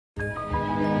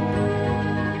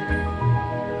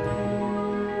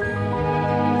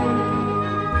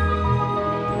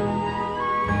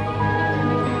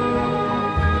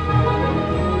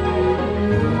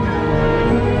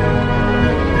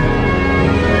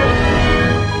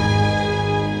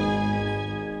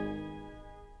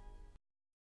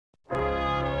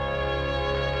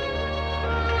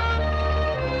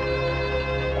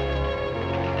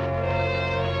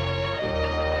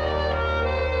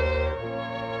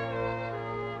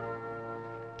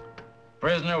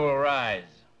prisoner will rise.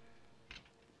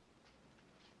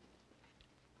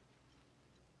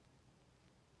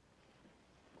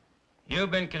 You've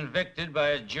been convicted by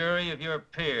a jury of your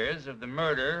peers of the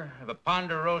murder of a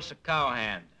Ponderosa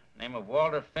cowhand, name of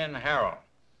Walter Finn Harrell,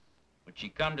 which he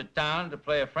come to town to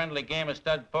play a friendly game of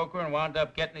stud poker and wound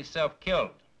up getting himself killed.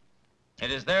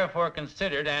 It is therefore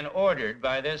considered and ordered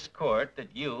by this court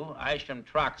that you, Isham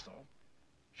Troxell,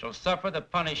 shall suffer the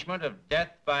punishment of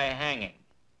death by hanging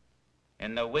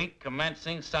in the week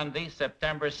commencing Sunday,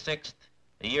 September 6th,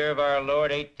 the year of our Lord,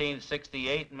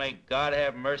 1868, and may God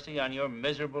have mercy on your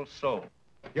miserable soul.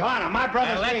 Your Honor, my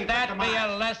brother's let that be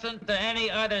a lesson to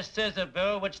any other scissor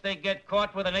bill which they get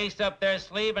caught with an ace up their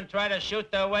sleeve and try to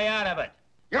shoot their way out of it.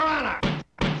 Your Honor!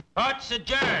 Court's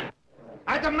adjourned.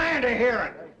 I demand a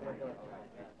hearing.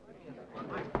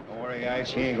 Don't worry,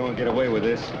 Ice. He ain't gonna get away with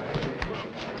this.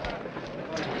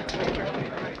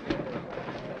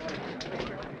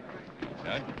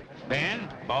 Judge, Ben,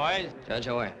 boys. Judge,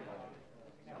 away.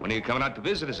 When are you coming out to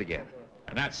visit us again?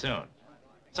 Not soon.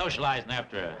 Socializing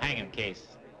after a hanging case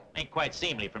ain't quite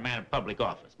seemly for a man in public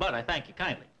office, but I thank you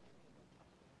kindly.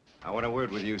 I want a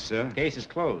word with you, sir. Case is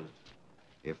closed.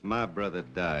 If my brother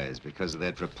dies because of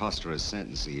that preposterous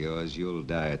sentence of yours, you'll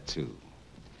die too.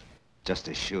 Just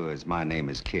as sure as my name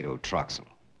is Cato Troxell.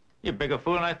 You're a bigger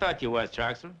fool than I thought you was,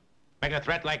 Troxell. Make a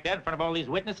threat like that in front of all these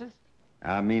witnesses?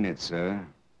 I mean it, sir.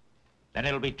 Then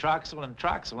it'll be Troxell and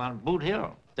Troxell on Boot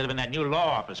Hill, instead of in that new law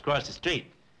office across the street.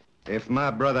 If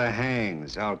my brother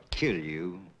hangs, I'll kill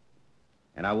you,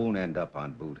 and I won't end up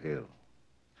on Boot Hill.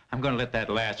 I'm gonna let that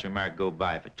last remark go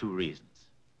by for two reasons.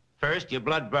 First, your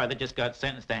blood brother just got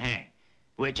sentenced to hang,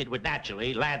 which it would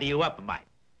naturally lather you up a mite.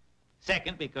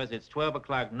 Second, because it's 12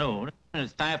 o'clock noon, and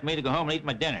it's time for me to go home and eat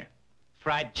my dinner.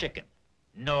 Fried chicken,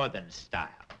 northern style.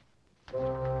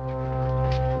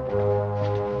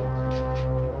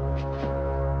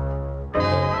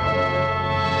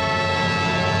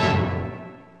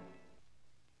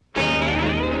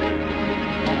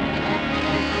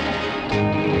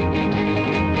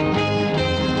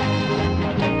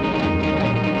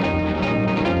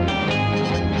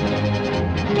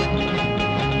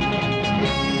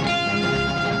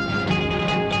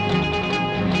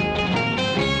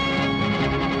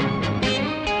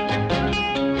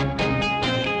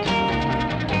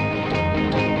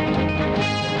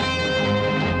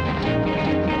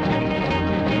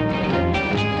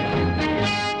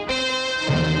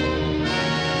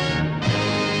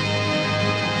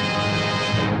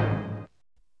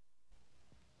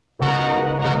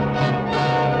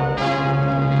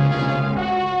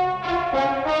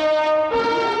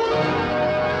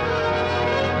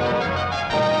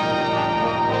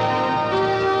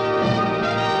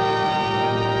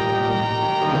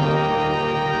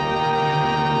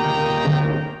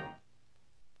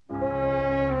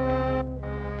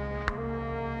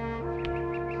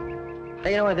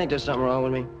 Hey, you know, I think there's something wrong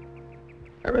with me.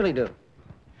 I really do.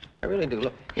 I really do.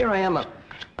 Look, here I am.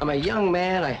 I'm a young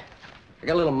man. I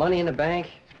got a little money in the bank.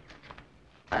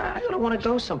 I don't want to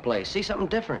go someplace, see something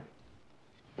different.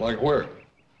 Like where?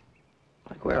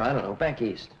 Like where? I don't know. Back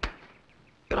east. Look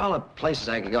at all the places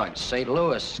I could go. Like St.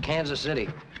 Louis, Kansas City,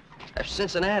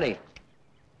 Cincinnati.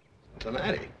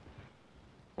 Cincinnati?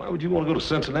 Why would you want to go to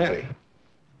Cincinnati?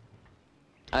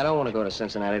 I don't want to go to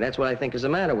Cincinnati. That's what I think is the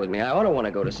matter with me. I ought to want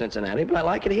to go to Cincinnati, but I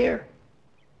like it here.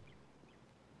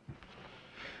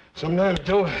 Sometimes,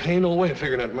 Joe, ain't no way of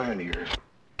figuring that mind of yours.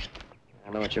 I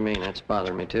know what you mean. That's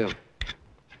bothering me, too.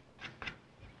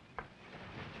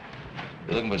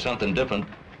 You're looking for something different.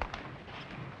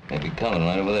 Maybe coming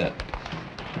right over there.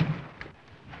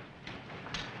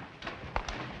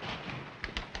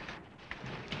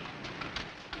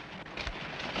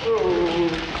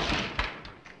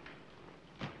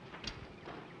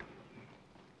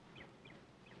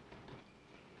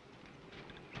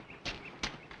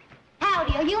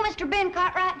 Howdy, are you Mr. Ben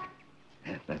Cartwright?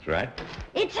 That's right.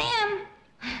 It's him.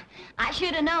 I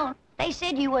should have known. They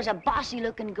said you was a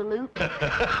bossy-looking galoot.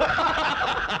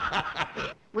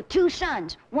 With two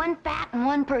sons, one fat and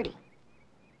one pretty.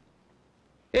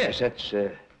 Yes, that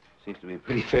seems to be a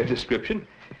pretty fair description.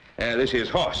 This here's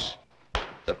Hoss,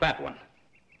 the fat one.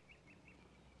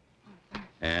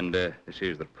 And this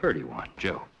here's the pretty one,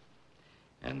 Joe.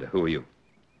 And who are you?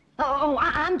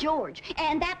 I'm George,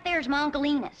 and that there's my Uncle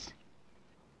Enos.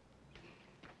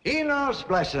 Enos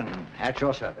Blessing, at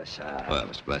your service, sir. Well,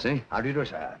 Mr. Blessing. How do you do,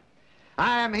 sir?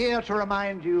 I am here to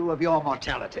remind you of your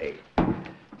mortality.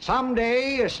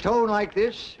 Someday, a stone like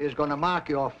this is going to mark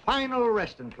your final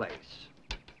resting place.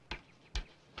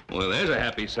 Well, there's a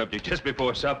happy subject just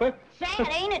before supper. Sad,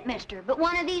 ain't it, mister? But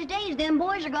one of these days, them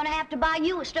boys are gonna have to buy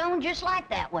you a stone just like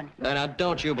that one. Now,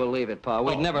 don't you believe it, Pa.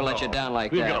 We'd never let you down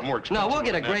like We'll that. get a more expensive No, we'll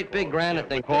get a one than great that, big Pa. granite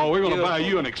thing. Paul, we're going to buy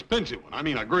you an expensive one. I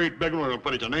mean, a great big one. We're going to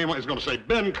put it your name on. It's going to say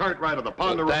Ben Cartwright of the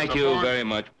Ponderosa Thank you Farm. very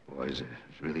much. Boys,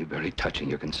 it's really very touching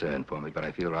your concern for me, but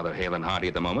I feel rather hale and hearty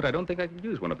at the moment. I don't think I can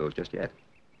use one of those just yet.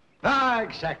 Ah,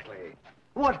 exactly.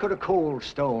 What could a cold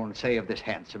stone say of this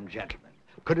handsome gentleman?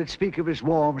 Could it speak of his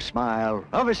warm smile,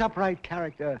 of his upright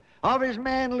character, of his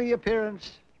manly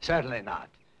appearance? Certainly not.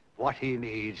 What he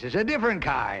needs is a different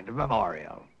kind of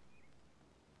memorial.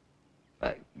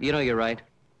 You know, you're right.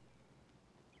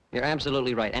 You're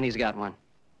absolutely right, and he's got one.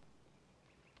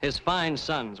 His fine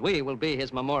sons, we will be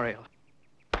his memorial.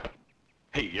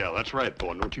 Hey, yeah, that's right,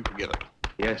 Paul. Don't you forget it.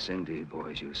 Yes, indeed,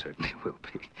 boys, you certainly will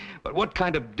be. But what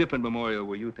kind of different memorial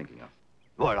were you thinking of?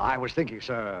 Well, I was thinking,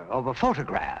 sir, of a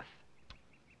photograph.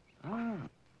 Ah,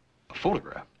 a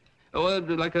photograph? Oh,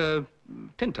 like a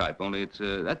tintype, only it's,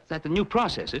 that's a new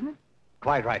process, isn't it?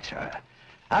 Quite right, sir.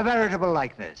 A veritable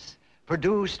likeness,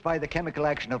 produced by the chemical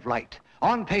action of light,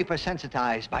 on paper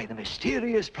sensitized by the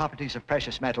mysterious properties of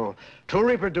precious metal to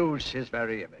reproduce his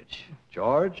very image.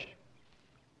 George?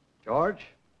 George?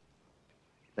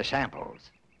 The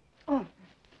samples. Oh.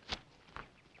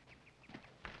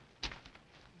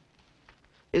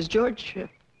 Is George...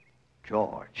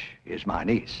 George is my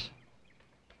niece.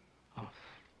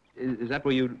 Is that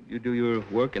where you do your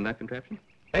work in that contraption?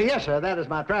 Yes, sir. That is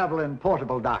my traveling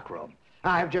portable darkroom.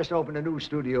 I have just opened a new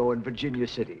studio in Virginia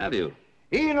City. Have you?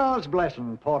 Enos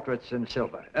Blesson, portraits in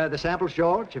silver. The samples,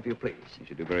 George, if you please. You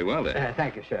should do very well there.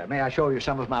 Thank you, sir. May I show you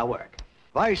some of my work?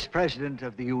 Vice President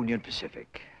of the Union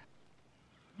Pacific.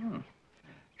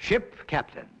 Ship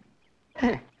captain.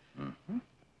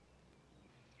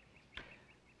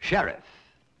 Sheriff.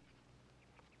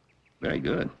 Very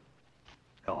good.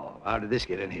 Oh, how did this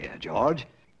get in here, George?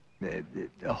 The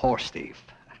horse thief.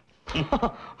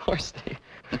 Horse thief.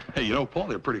 Hey, you know, Paul,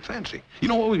 they're pretty fancy. You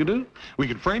know what we could do? We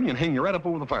could frame you and hang you right up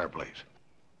over the fireplace.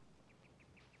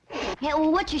 Yeah,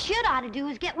 well, what you should ought to do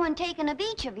is get one taken of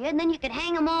each of you, and then you could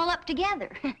hang them all up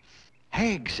together.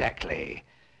 Exactly.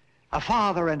 A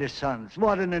father and his sons.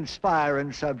 What an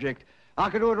inspiring subject.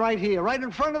 I could do it right here, right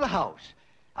in front of the house.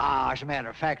 Ah, as a matter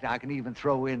of fact, I can even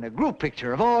throw in a group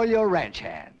picture of all your ranch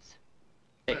hands.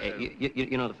 Hey,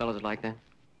 you know the fellows that like that?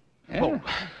 Yeah. Well,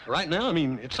 right now, I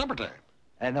mean, it's supper time.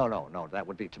 No, that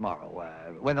would be tomorrow,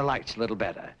 when the light's a little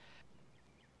better.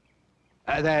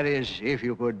 That is, if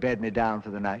you could bed me down for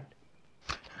the night.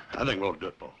 I think we'll do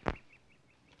it, Paul.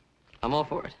 I'm all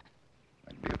for it.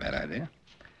 That'd be a bad idea.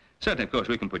 Certainly, of course,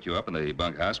 we can put you up in the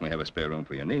bunkhouse and we have a spare room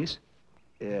for your niece.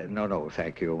 No,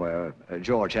 thank you.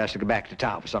 George has to go back to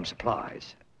town for some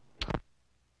supplies.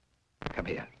 Come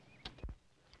here.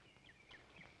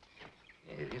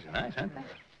 These are nice, aren't they?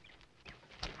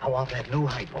 I want that new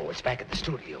hypo. It's back at the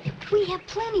studio. We have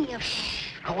plenty of...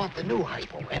 I want the new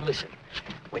hypo. And listen,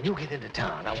 when you get into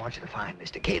town, I want you to find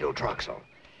Mr. Cato Truxell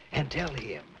and tell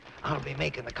him I'll be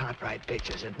making the Cartwright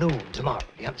pictures at noon tomorrow.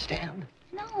 Do you understand?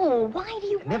 No, why do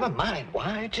you... Never mind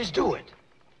why. Just do it.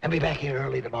 And be back here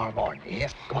early tomorrow morning. Yeah?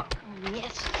 Come on. Oh,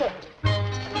 yes, sir.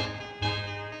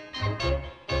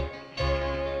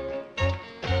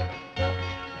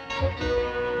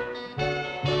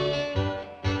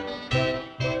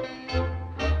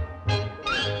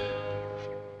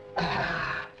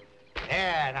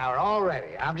 Yeah, now we're all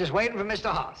ready. I'm just waiting for Mr.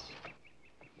 Hoss.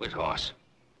 Where's Hoss?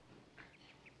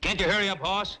 Can't you hurry up,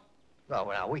 Hoss? Oh,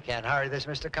 well, we can't hurry this,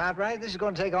 Mr. Cartwright. This is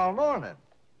going to take all morning.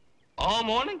 All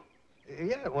morning?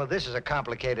 Yeah, well, this is a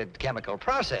complicated chemical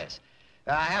process.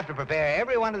 I have to prepare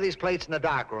every one of these plates in the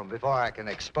darkroom before I can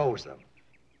expose them.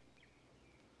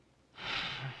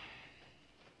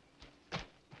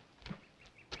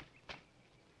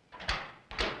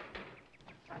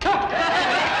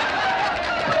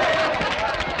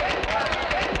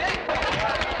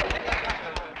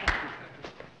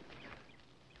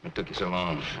 What took you so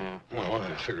long? Well,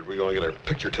 I figured we were going to get our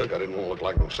picture took. I didn't want to look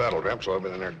like no saddle tramp, so I've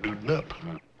been in there duding up.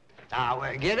 Now,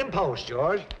 get in post,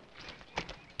 George.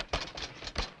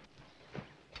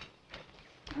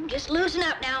 Just loosen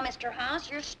up now, Mr. Hoss.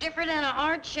 You're stiffer than a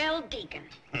hard-shelled deacon.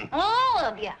 All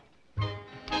of you.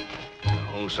 A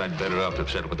whole sight better off to have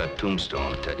settled with that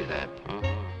tombstone, I'll tell you that.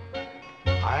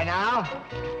 All right, now.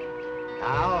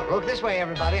 Now, look this way,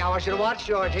 everybody. I want you to watch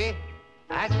Georgie.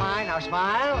 That's fine. Now,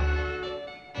 smile.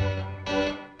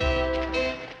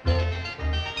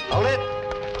 Hold it.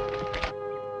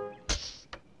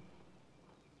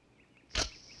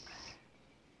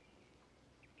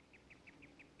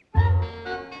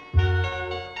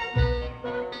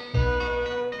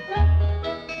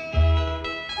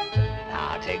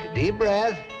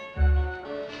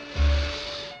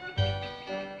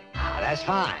 that's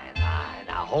fine.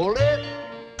 Now hold it.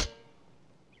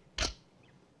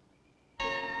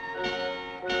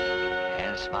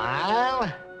 And smile.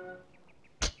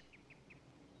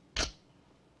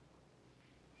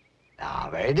 Now,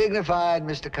 very dignified,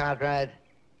 Mr. Cartwright.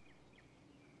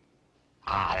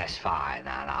 That's fine.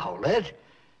 Now hold it.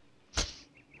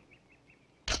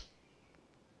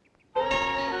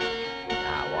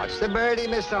 Now, watch the birdie,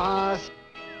 Mr. Hoss.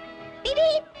 Beep,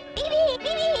 beep, beep, beep, beep,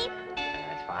 beep.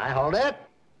 That's fine. Hold it.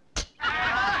 All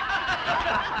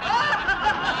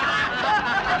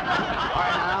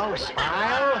right, now,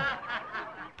 smile.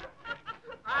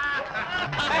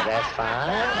 That's fine.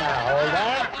 Now, hold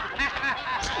that.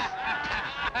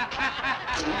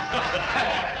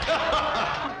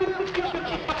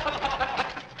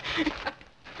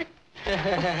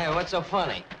 What's so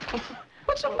funny?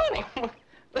 What's so funny?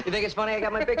 You think it's funny I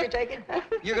got my picture taken?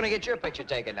 You're gonna get your picture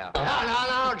taken now.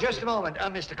 No, just a moment.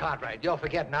 Mr. Cartwright, you're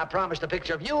forgetting. I promised a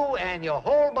picture of you and your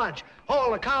whole bunch.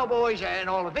 All the cowboys and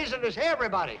all the visitors,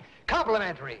 everybody.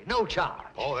 Complimentary, no charge.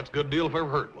 Oh, that's a good deal if I ever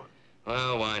heard one.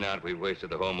 Well, why not? We've wasted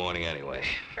the whole morning anyway.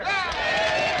 That's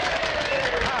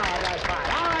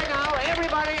fine. All right, now,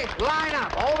 everybody line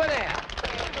up over there.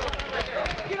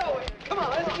 Get over. Come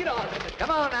on, let's get on. Come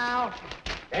on now.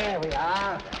 There we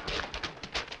are.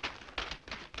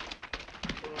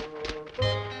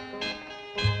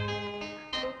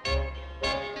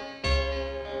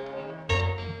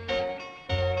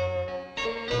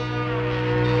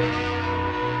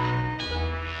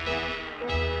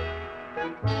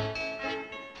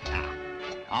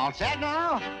 All set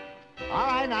now? All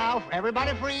right, now,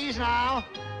 everybody freeze now.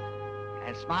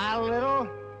 And smile a little.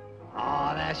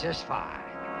 Oh, that's just fine.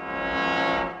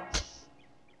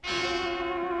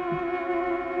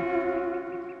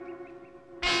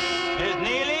 Miss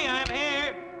Neely, I'm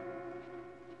here.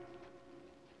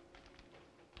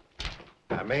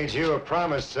 I made you a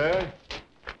promise, sir.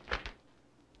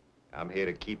 I'm here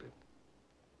to keep it.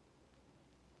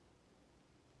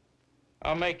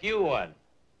 I'll make you one.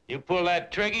 You pull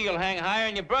that trigger, you'll hang higher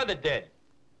than your brother did.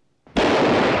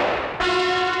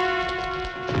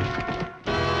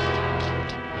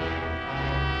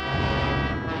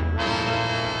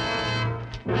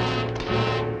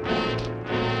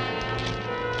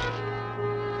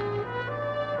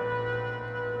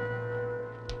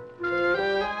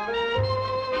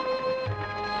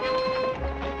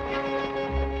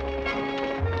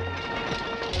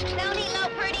 Don't he low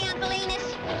pretty, Uncle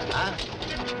Enos?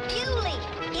 Bewley,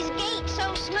 his gait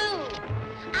so smooth.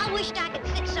 I wished I could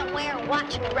sit somewhere and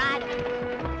watch him ride him.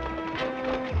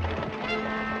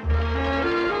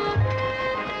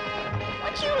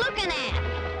 What you looking at?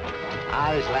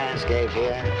 This landscape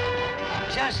here.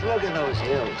 Just look at those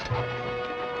hills.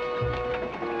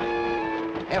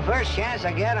 The first chance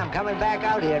I get, I'm coming back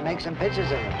out here and make some pictures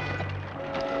of them.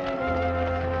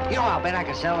 You know, I'll bet I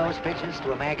can sell those pictures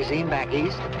to a magazine back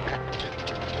east.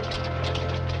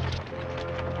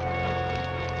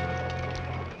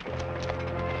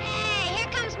 Hey, here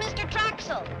comes Mr.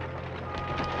 Troxel.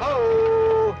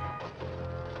 Oh!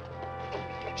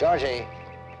 Georgie,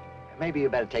 maybe you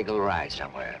better take a little ride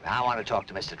somewhere. I want to talk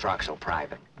to Mr. Troxel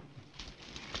private.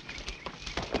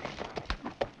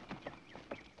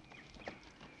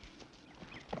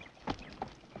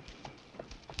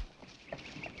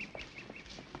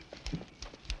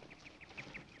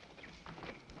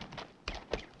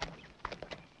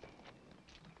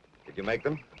 Did you make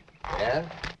them? Yeah?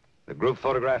 The group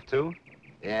photograph, too?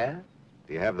 Yeah?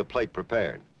 Do you have the plate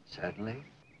prepared? Certainly.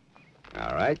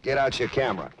 All right, get out your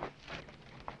camera.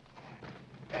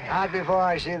 Not before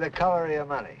I see the color of your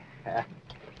money.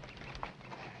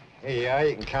 Here you are,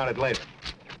 you can count it later.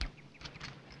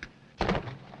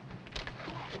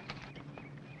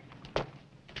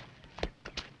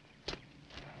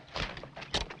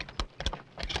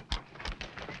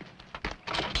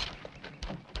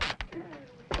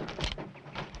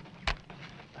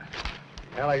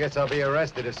 Well, I guess I'll be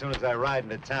arrested as soon as I ride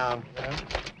into town.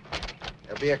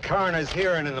 There'll be a coroner's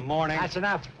hearing in the morning. That's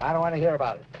enough. I don't want to hear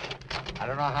about it. I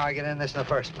don't know how I get in this in the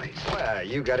first place. Well,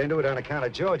 you got into it on account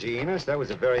of Georgie, Enos. That was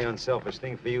a very unselfish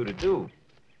thing for you to do.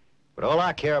 But all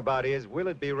I care about is, will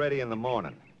it be ready in the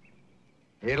morning?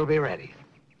 It'll be ready.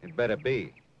 It better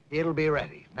be. It'll be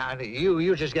ready. Now,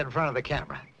 you just get in front of the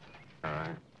camera. All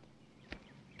right.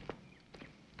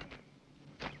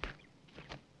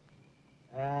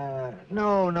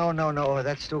 No.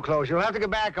 That's too close. You'll have to go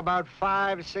back about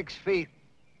 5, 6 feet.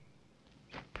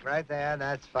 Right there,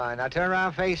 that's fine. Now turn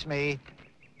around, face me.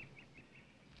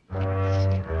 We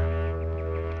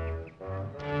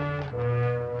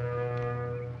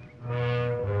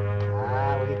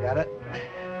got it.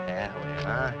 There we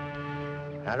are.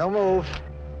 Now, don't move.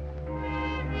 All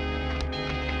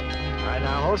right,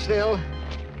 now, hold still.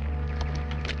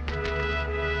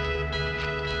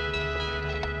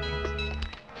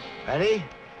 Ready?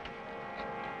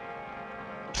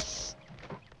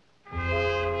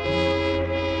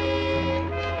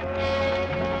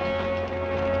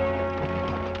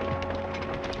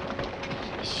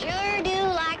 Sure do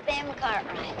like them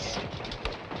Cartwrights.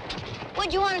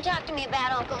 What'd you want to talk to me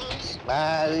about, Uncle Enos?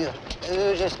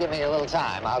 You just give me a little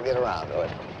time. I'll get around to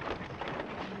it.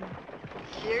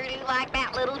 Sure do like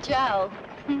that little Joe.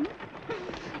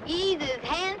 He's as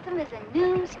handsome as a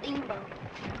new steamboat.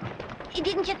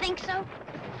 Didn't you think so?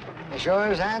 He sure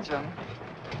is handsome.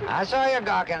 I saw you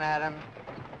gawking at him.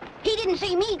 He didn't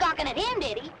see me gawking at him,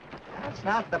 did he? That's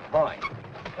not the point.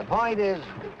 The point is,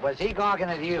 was he gawking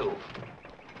at you?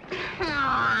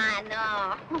 Oh,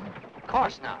 no. Of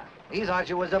course not. He thought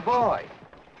you was a boy.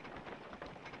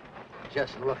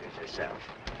 Just look at yourself.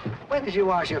 When did you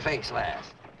wash your face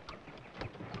last?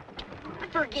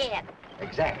 Forget.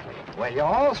 Exactly. Well, you're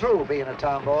all through being a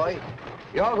tomboy.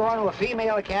 You're going to a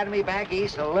female academy back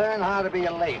east to learn how to be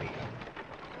a lady.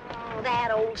 Oh, that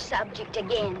old subject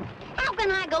again. How can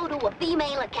I go to a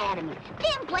female academy?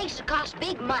 Them places cost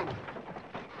big money.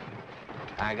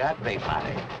 I got big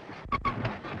money.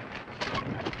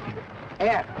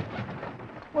 Here.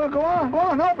 Well, go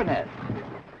on, open it.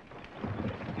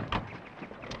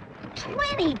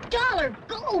 $20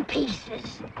 gold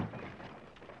pieces.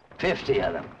 50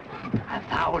 of them.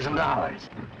 $1,000.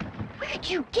 Where'd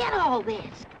you get all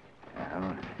this?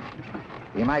 Well,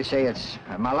 you might say it's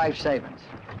my life savings.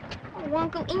 Oh,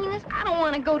 Uncle Enos, I don't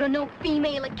want to go to no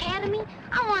female academy.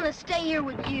 I want to stay here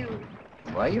with you.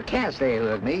 Well, you can't stay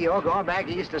here with me. You're going back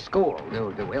east to school,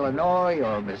 to Illinois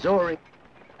or Missouri.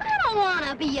 I don't want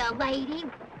to be a lady.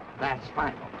 That's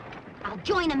final. I'll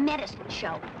join a medicine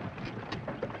show.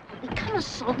 I'll become a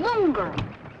saloon girl.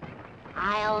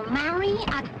 I'll marry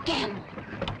a gambler.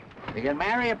 You can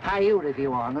marry a Paiute if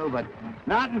you want to, but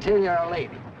not until you're a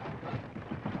lady.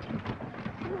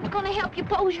 I'm going to help you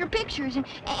pose your pictures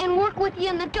and work with you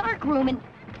in the dark room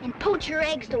and poach your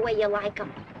eggs the way you like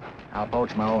them. I'll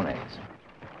poach my own eggs.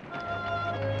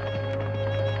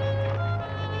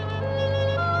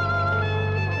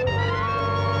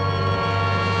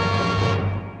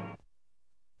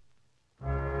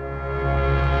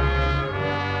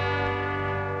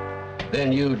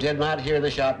 Then you did not hear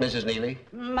the shot, Mrs. Neely?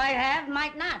 Might have,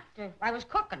 might not. I was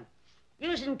cooking.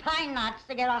 Using pine knots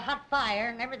to get a hot fire,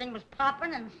 and everything was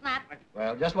popping and snapping.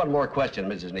 Well, just one more question,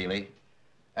 Mrs. Neely.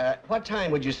 What time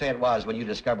would you say it was when you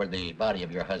discovered the body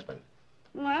of your husband?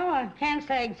 Well, I can't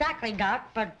say exactly, Doc,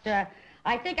 but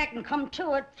I think I can come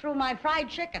to it through my fried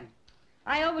chicken.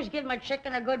 I always give my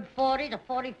chicken a good 40 to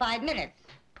 45 minutes.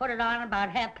 Put it on about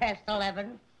 11:30.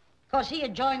 Of course, he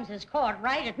adjoins his court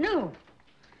right at noon.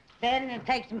 Then it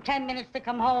takes him 10 minutes to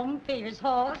come home, feed his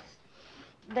horse.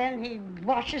 Then he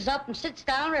washes up and sits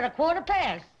down at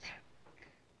 15:15.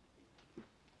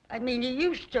 I mean, he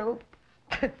used to.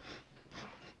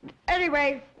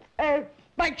 Anyway,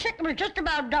 my chicken was just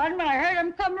about done when I heard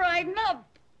him come riding up.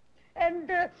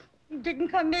 And he didn't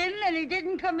come in, and he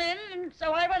didn't come in, and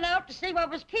so I went out to see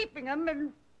what was keeping him,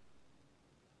 and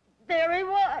there he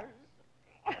was.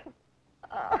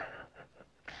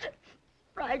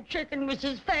 Fried chicken was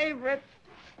his favorite.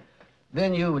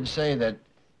 Then you would say that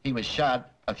he was shot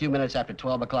a few minutes after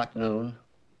 12 o'clock noon?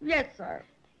 Yes, sir.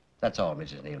 That's all,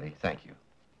 Mrs. Neely. Thank you.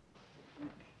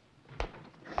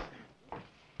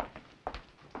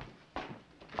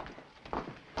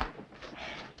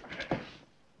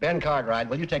 Ben Cartwright,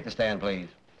 will you take the stand, please?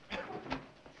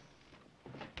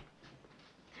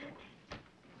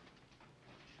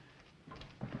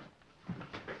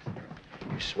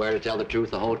 You swear to tell the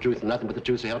truth, the whole truth, and nothing but the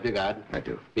truth to help you God? I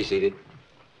do. Be seated.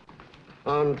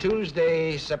 On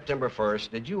Tuesday, September 1st,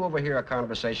 did you overhear a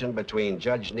conversation between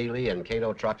Judge Neely and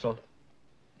Cato Troxell?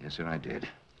 Yes, sir, I did.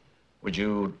 Would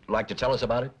you like to tell us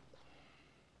about it?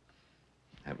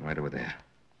 Happened right over there.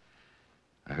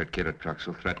 I heard Cato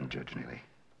Troxell threaten Judge Neely.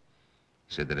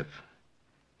 He said that if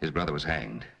his brother was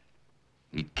hanged,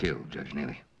 he'd kill Judge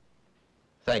Neely.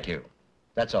 Thank you.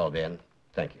 That's all, Ben.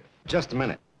 Thank you. Just a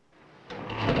minute.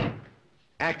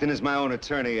 Acting as my own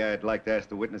attorney, I'd like to ask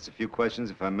the witness a few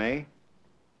questions, if I may.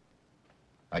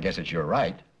 I guess it's your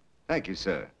right. Thank you,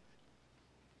 sir.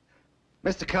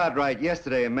 Mr. Cartwright,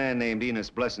 yesterday a man named Enos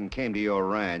Blesson came to your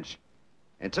ranch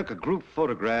and took a group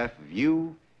photograph of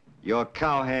you, your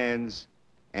cowhands,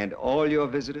 and all your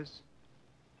visitors?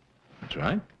 That's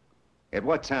right. At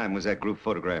what time was that group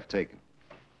photograph taken?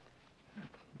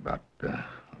 About a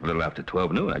little after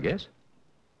 12 noon, I guess.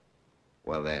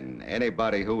 Well, then,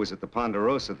 anybody who was at the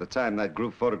Ponderosa at the time that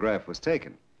group photograph was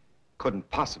taken couldn't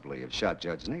possibly have shot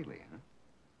Judge Neely, huh?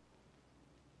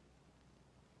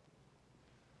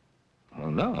 Oh,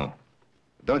 no.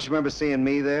 Don't you remember seeing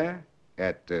me there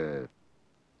at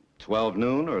 12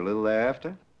 noon or a little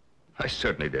thereafter? I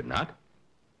certainly did not.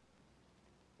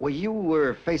 Well, you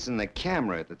were facing the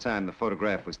camera at the time the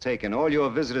photograph was taken. All your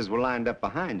visitors were lined up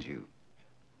behind you.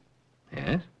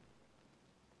 Yes?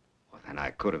 Well, then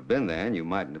I could have been there and you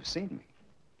mightn't have seen me.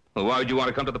 Well, why would you want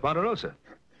to come to the Ponderosa?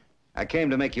 I came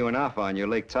to make you an offer on your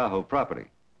Lake Tahoe property.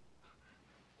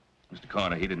 Mr.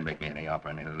 Corner, he didn't make me any offer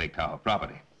on any Lake Tahoe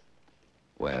property.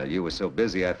 Well, you were so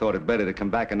busy, I thought it better to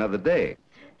come back another day.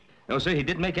 No, sir, he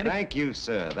didn't make any... Thank you,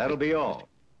 sir. That'll be all.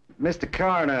 Mr.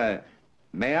 Coroner,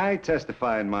 may I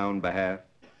testify in my own behalf?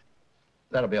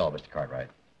 That'll be all, Mr. Cartwright.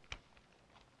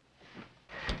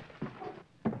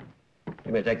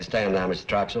 You may take the stand now, Mr.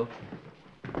 Troxel.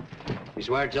 You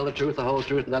swear to tell the truth, the whole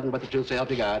truth, and nothing but the truth, so help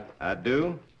you God. I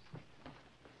do.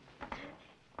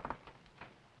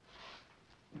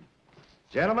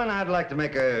 Gentlemen, I'd like to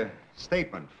make a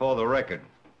statement for the record.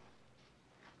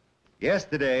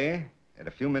 Yesterday, at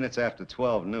a few minutes after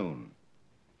 12 noon,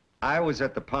 I was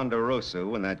at the Ponderosa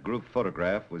when that group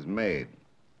photograph was made.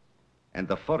 And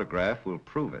the photograph will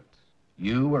prove it.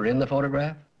 You were in the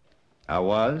photograph? I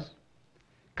was.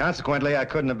 Consequently, I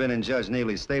couldn't have been in Judge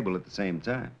Neely's stable at the same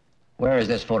time. Where is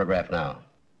this photograph now?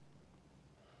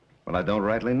 Well, I don't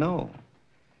rightly know.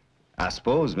 I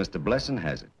suppose Mr. Blesson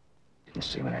has it. Didn't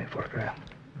see my photograph.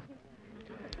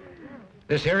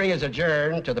 This hearing is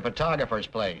adjourned to the photographer's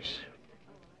place.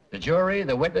 The jury,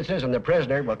 the witnesses, and the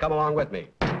prisoner will come along with me.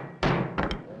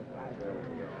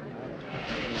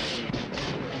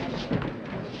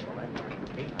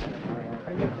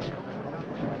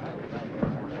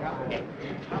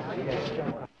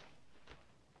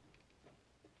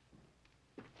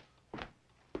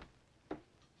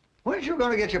 Weren't you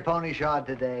going to get your pony shod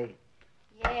today?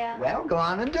 Yeah. Well, go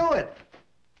on and do it.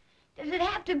 Does it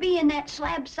have to be in that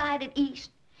slab-sided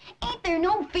east? Ain't there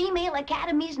no female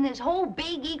academies in this whole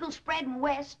big eagle spreading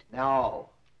west? No.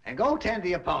 And go tend to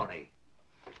your pony.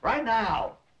 Right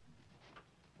now.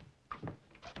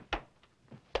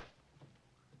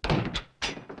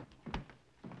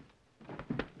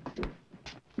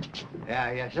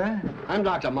 Yeah, yes, sir? I'm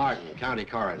Dr. Martin, county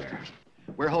coroner.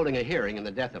 We're holding a hearing in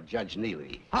the death of Judge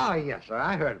Neely. Oh, yes, sir.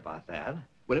 I heard about that.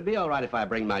 Would it be all right if I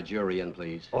bring my jury in,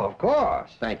 please? Oh, of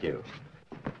course. Thank you.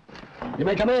 You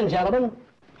may come in, gentlemen.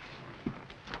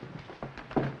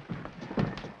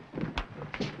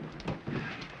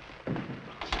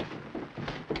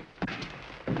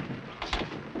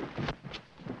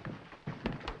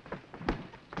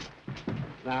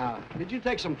 Now, did you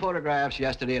take some photographs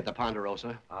yesterday at the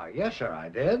Ponderosa? Yes, sir, I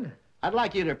did. I'd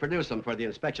like you to produce them for the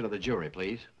inspection of the jury,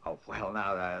 please. Oh, well,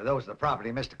 now, those are the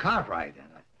property of Mr. Cartwright.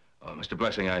 Oh, Mr.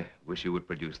 Blessing, I wish you would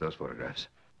produce those photographs.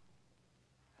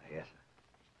 Yes,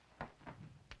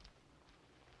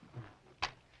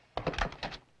 sir.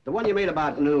 The one you made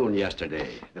about noon yesterday,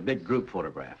 the big group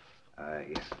photograph.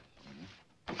 Yes.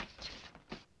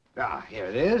 Ah, here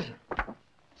it is.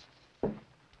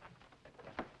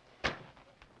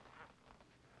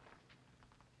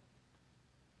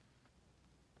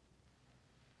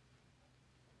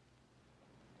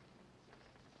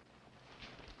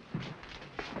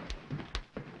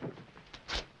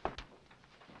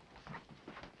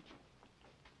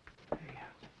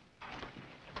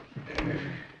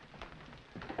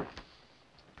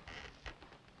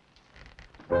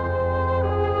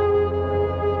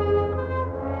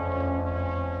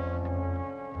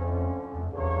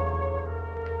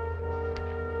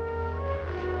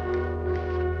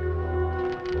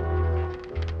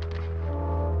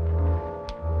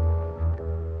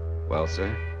 Well,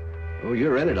 sir? Oh,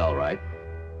 you're in it, all right.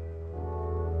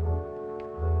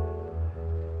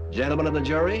 Gentlemen of the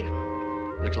jury,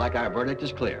 looks like our verdict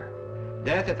is clear.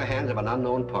 Death at the hands of an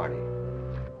unknown party.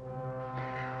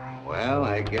 Well,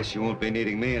 I guess you won't be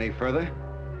needing me any further.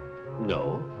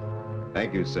 No.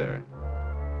 Thank you, sir.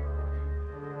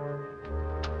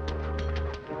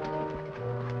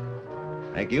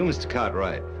 Thank you, Mr.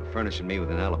 Cartwright, for furnishing me with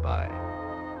an alibi.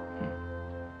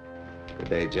 Good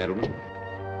day, gentlemen.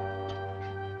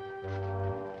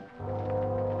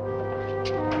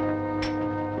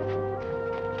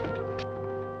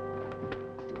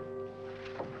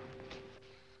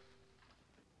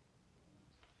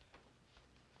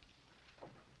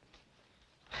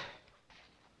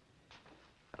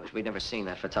 We'd never seen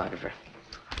that photographer.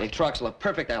 Gave Troxel a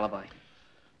perfect alibi.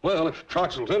 Well, if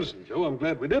Troxel's innocent, Joe, I'm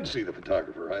glad we did see the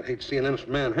photographer. I'd hate to see an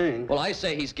innocent man hanged. Well, I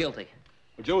say he's guilty.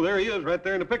 Well, Joe, there he is, right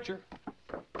there in the picture.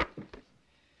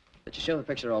 Did you show the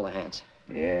picture to all the hands?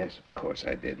 Yes, of course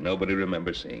I did. Nobody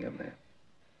remembers seeing him there.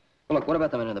 Well, look, what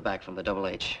about the men in the back from the Double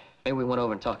H? Maybe we went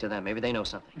over and talked to them. Maybe they know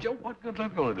something. Joe, what good's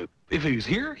that going to do? If he's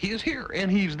here, he is here, and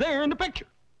he's there in the picture.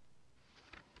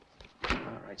 All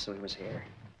right, so he was here.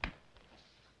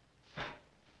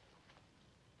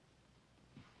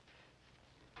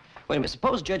 Wait a minute.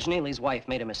 Suppose Judge Neely's wife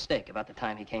made a mistake about the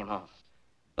time he came home.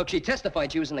 Look, she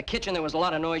testified she was in the kitchen. There was a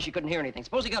lot of noise. She couldn't hear anything.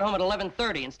 Suppose he got home at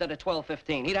 11:30 instead of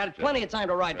 12:15. He'd had plenty of time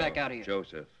to ride back out of here.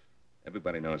 Joseph,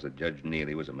 everybody knows that Judge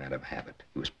Neely was a man of habit.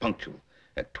 He was punctual.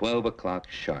 At 12 o'clock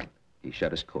sharp, he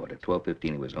shut his court. At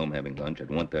 12:15, he was home having lunch. At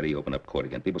 1:30, he opened up court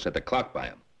again. People set the clock by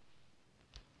him.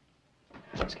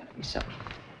 There's got to be something.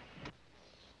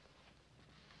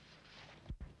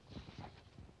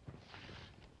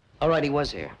 All right, he was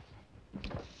here.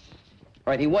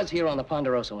 All right, he was here on the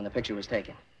Ponderosa when the picture was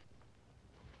taken.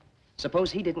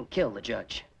 Suppose he didn't kill the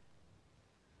judge.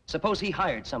 Suppose he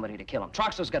hired somebody to kill him.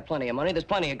 Troxell's got plenty of money. There's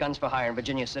plenty of guns for hire in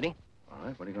Virginia City. All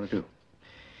right, what are you going to do?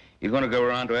 You're going to go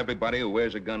around to everybody who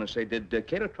wears a gun and say, did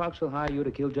Cato Troxell hire you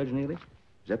to kill Judge Neely? Is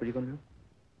that what you're going to do?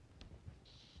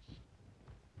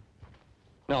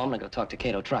 No, I'm going to go talk to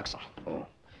Cato Troxell. Oh.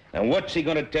 And what's he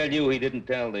going to tell you he didn't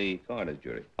tell the coroner's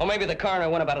jury? Oh, maybe the coroner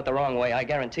went about it the wrong way. I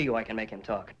guarantee you I can make him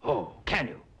talk. Oh, can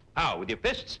you? How, with your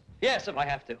fists? Yes, if I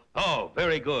have to. Oh,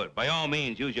 very good. By all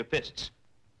means, use your fists.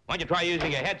 Why don't you try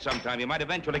using your head sometime? You might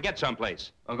eventually get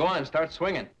someplace. Well, go on, start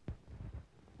swinging.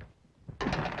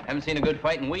 Haven't seen a good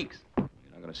fight in weeks. You're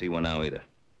not going to see one now either.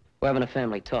 We're having a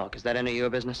family talk. Is that any of your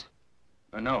business?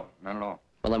 No, not at all.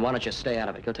 Well, then why don't you stay out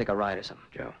of it? Go take a ride or something.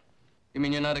 Joe. You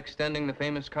mean you're not extending the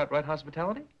famous Cartwright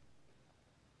hospitality?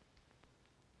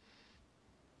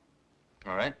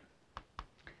 All right.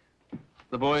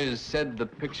 The boys said the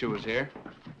picture was here.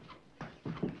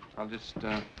 I'll just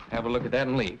have a look at that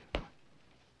and leave.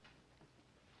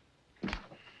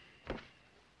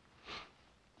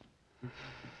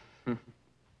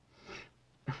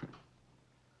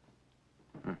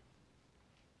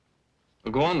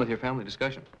 Well, go on with your family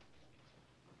discussion.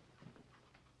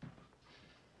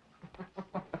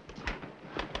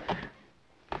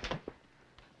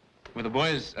 Were the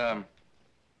boys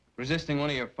resisting one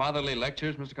of your fatherly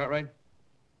lectures, Mr. Cartwright?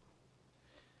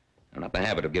 I'm not in the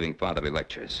habit of giving fatherly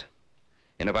lectures.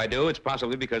 And if I do, it's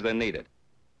possibly because they're needed.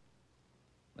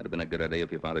 Might have been a good idea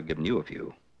if your father had given you a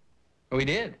few. Oh, he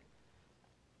did?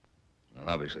 Well,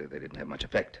 obviously, they didn't have much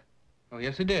effect. Oh,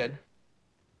 yes, he did.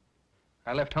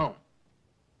 I left home.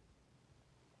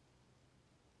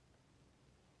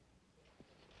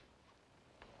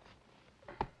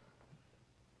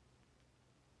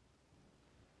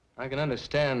 I can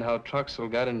understand how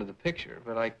Troxell got into the picture,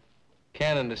 but I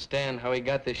can't understand how he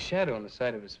got this shadow on the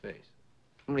side of his face.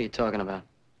 What are you talking about?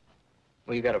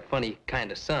 Well, you got a funny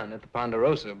kind of sun at the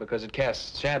Ponderosa because it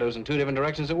casts shadows in two different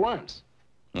directions at once.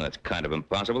 Well, that's kind of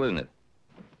impossible, isn't it?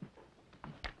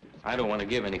 I don't want to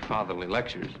give any fatherly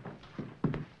lectures.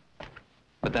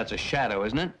 But that's a shadow,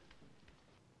 isn't it?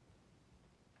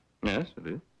 Yes, it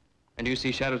is. And do you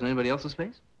see shadows in anybody else's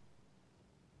face?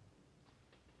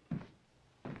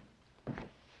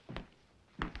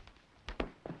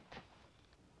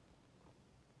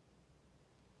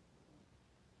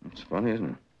 It's funny, isn't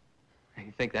it?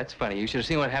 You think that's funny? You should have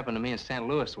seen what happened to me in St.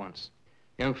 Louis once.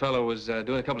 A young fellow was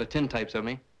doing a couple of tintypes of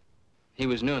me. He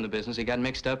was new in the business. He got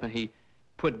mixed up, and he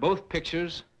put both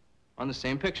pictures on the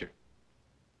same picture.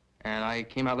 And I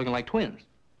came out looking like twins.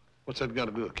 What's that got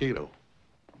to do with Cato?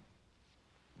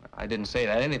 I didn't say it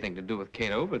had anything to do with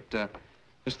Cato, but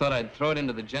just thought I'd throw it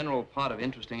into the general pot of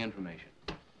interesting information.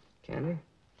 Candy?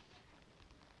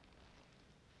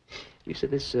 You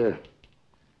said this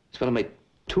fellow made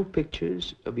two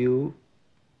pictures of you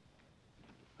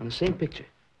on the same picture.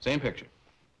 Same picture.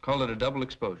 Called it a double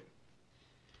exposure.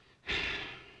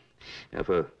 Now, if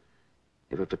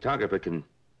a photographer can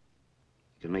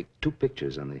make two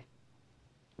pictures on the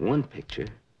one picture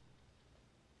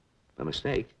by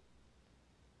mistake,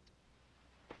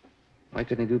 why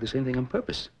couldn't he do the same thing on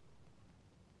purpose?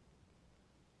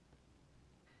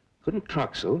 Couldn't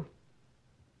Troxell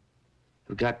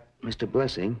have got Mr.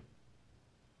 Blessing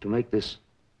to make this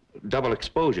double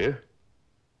exposure,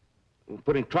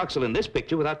 putting Troxell in this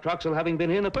picture without Troxell having been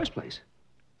here in the first place?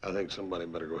 I think somebody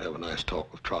better go have a nice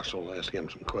talk with Troxell and ask him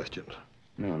some questions.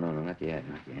 No, not yet,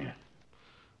 not yet.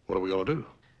 What are we going to do?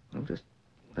 Well, just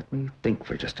let me think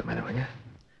for just a minute, will you?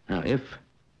 Now, if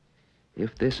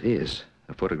this is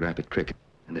a photographic trick,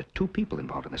 and there are two people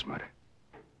involved in this murder,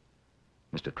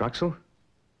 Mr. Troxell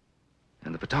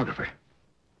and the photographer.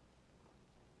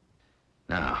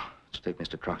 Now, let's take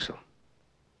Mr. Troxell.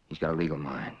 He's got a legal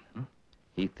mind.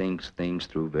 He thinks things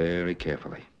through very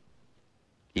carefully.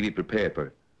 He'd be prepared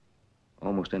for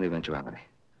almost any eventuality.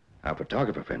 Our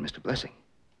photographer friend, Mr. Blessing,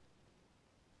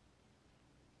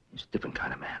 he's a different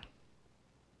kind of man.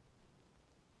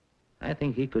 I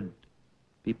think he could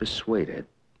be persuaded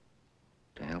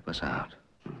to help us out.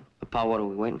 Pa, what are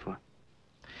we waiting for?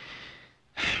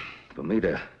 For me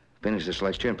to finish this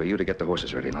lecture and for you to get the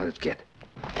horses ready. Now, let's get.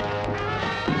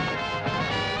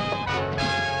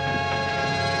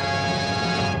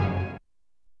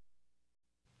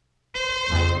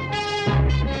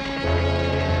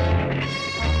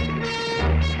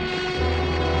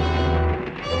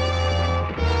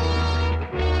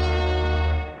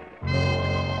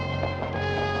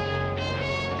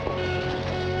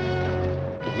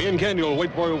 Me and Candy will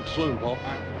wait for you at the saloon, Paul.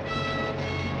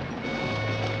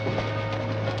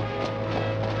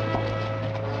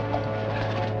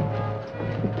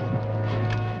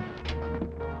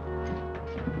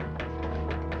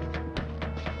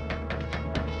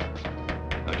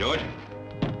 Now, George?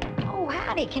 Oh,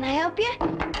 howdy. Can I help you?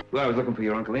 Well, I was looking for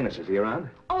your Uncle Enos. Is he around?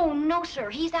 Oh, no, sir.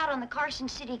 He's out on the Carson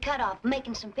City cutoff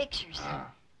making some pictures.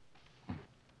 Ah.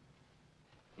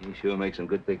 He sure makes some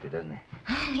good pictures, doesn't he?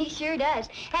 He sure does.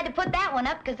 Had to put that one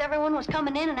up because everyone was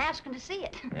coming in and asking to see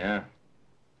it. Yeah.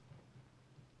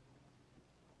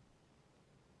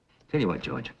 Tell you what,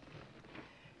 George.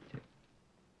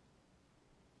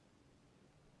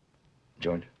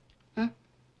 George? Huh?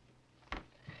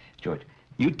 George,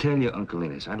 you tell your Uncle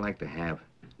Enos I'd like to have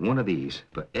one of these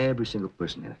for every single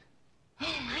person in it.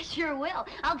 I sure will.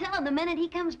 I'll tell him the minute he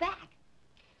comes back.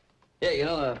 Yeah, you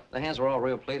know, the hands were all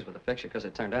real pleased with the picture because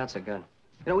it turned out so good.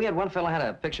 You know, we had one fellow had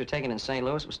a picture taken in St.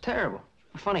 Louis. It was terrible.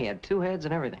 Funny, he had 2 heads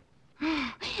and everything.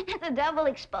 That's a double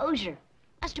exposure.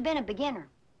 Must have been a beginner.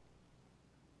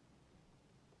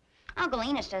 Uncle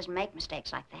Enos doesn't make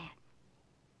mistakes like that.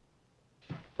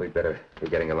 We'd better be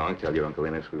getting along. Tell your Uncle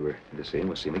Enos we were to see him.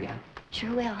 We'll see him again. Sure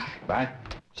will. Bye.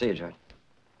 See you, George.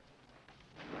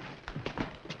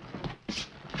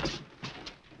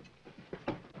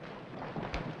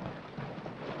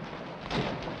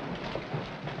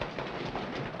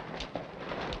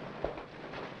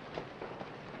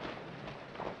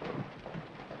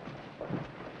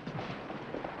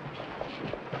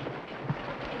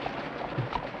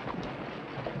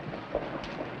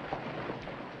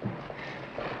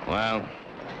 Well,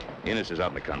 Enos is out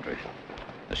in the country.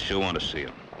 I sure want to see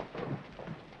him.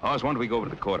 Horace, why don't we go over to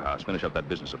the courthouse, finish up that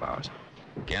business of ours?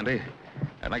 Candy,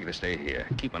 I'd like you to stay here.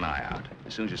 Keep an eye out.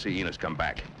 As soon as you see Enos come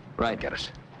back, Right. Get us.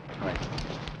 Right.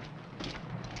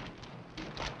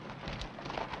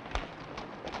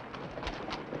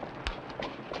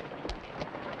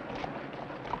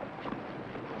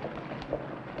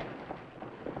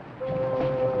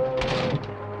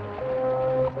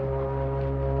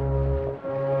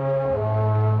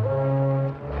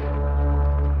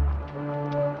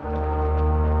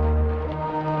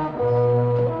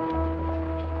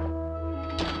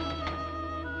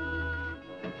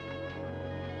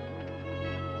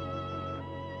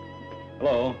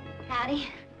 Hello. Howdy.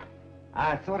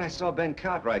 I thought I saw Ben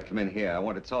Cartwright come in here. I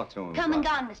want to talk to him. Come and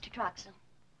about- gone, Mr. Troxell.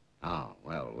 Oh,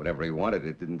 well, whatever he wanted,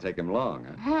 it didn't take him long,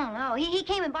 huh? Oh, no. He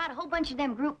came and bought a whole bunch of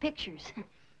them group pictures.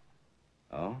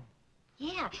 Oh?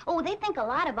 Yeah. Oh, they think a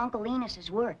lot of Uncle Enos's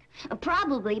work.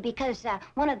 Probably because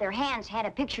one of their hands had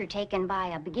a picture taken by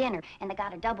a beginner, and they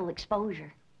got a double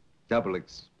exposure.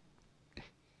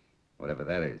 Whatever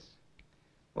that is.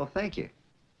 Well, thank you.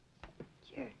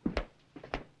 Sure.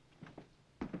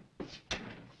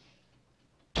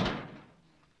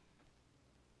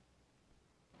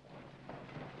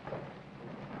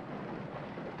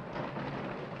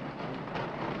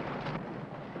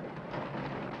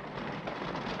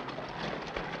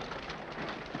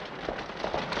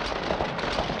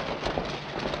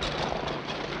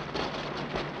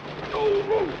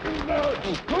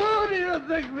 Who do you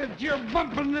think that you're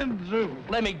bumping into?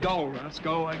 Let me go,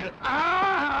 Roscoe.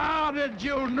 How did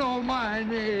you know my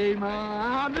name?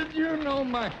 How did you know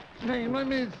my name? Let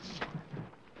me...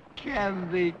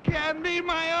 Candy,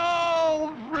 my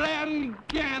old friend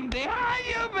Candy. How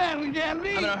you been,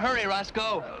 Candy? I'm in a hurry,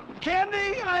 Roscoe.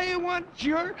 Candy, I want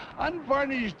your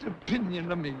unvarnished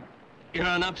opinion of me. You're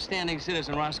an upstanding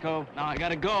citizen, Roscoe. Now I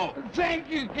gotta go. Thank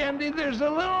you, Candy. There's a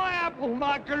little apple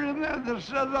knocker in there that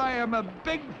says I am a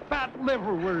big fat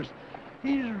liverwurst.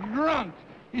 He's drunk.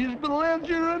 He's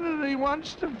belligerent and he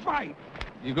wants to fight.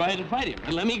 You go ahead and fight him,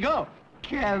 but let me go.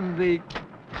 Candy.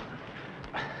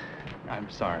 I'm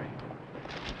sorry.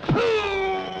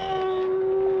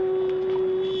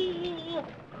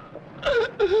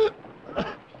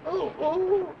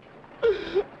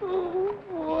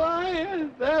 Why is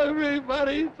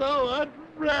everybody so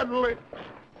unfriendly?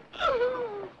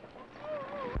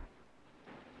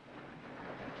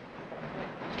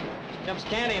 Jumps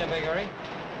candy in a big hurry.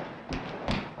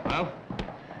 Well,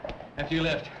 after you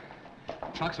left,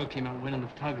 Troxel came out and went in the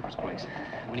photographer's place.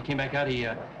 And when he came back out, he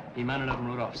mounted up and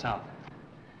rode off south.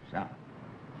 South?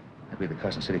 That'd be the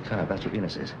Carson City car. That's what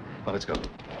Enos is. Well, let's go.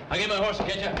 I'll get my horse and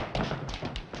catch up.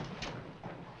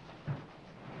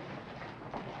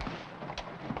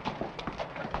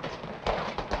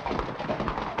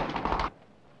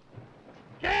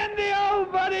 Candy,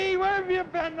 old buddy, where have you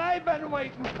been? I've been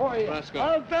waiting for you. Let's go.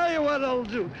 I'll tell you what I'll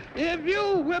do. If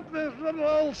you whip this little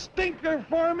old stinker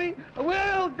for me,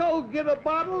 we'll go get a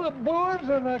bottle of booze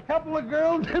and a couple of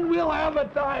girls, and we'll have a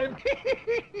time.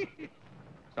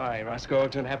 Sorry, Roscoe.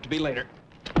 It's gonna have to be later.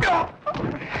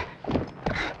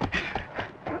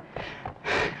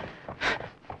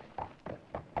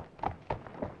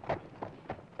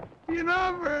 You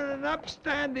know, for an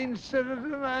upstanding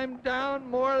citizen, I'm down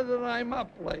more than I'm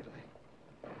up lately.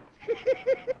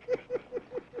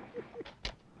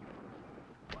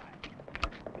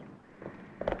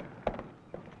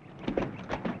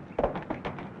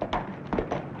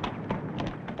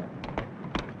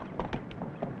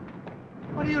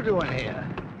 What are you doing here?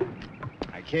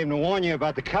 I came to warn you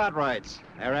about the Cartwrights.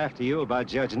 They're after you about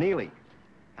Judge Neely.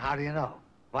 How do you know?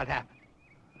 What happened?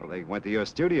 Well, they went to your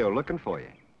studio looking for you.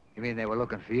 You mean they were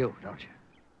looking for you, don't you?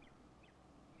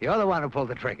 You're the one who pulled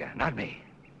the trigger, not me.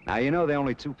 Now, you know there are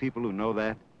only two people who know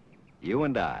that. You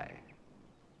and I.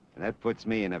 And that puts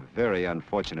me in a very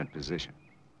unfortunate position.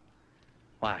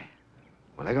 Why?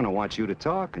 Well, they're gonna want you to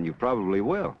talk, and you probably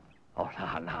will. Oh,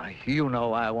 now, you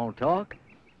know I won't talk.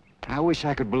 I wish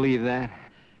I could believe that.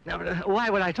 Now, why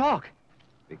would I talk?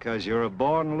 Because you're a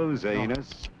born loser, No.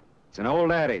 Enos. It's an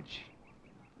old adage.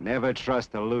 Never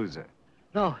trust a loser.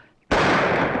 No.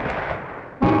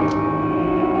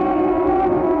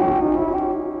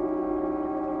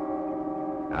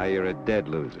 Now you're a dead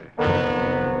loser.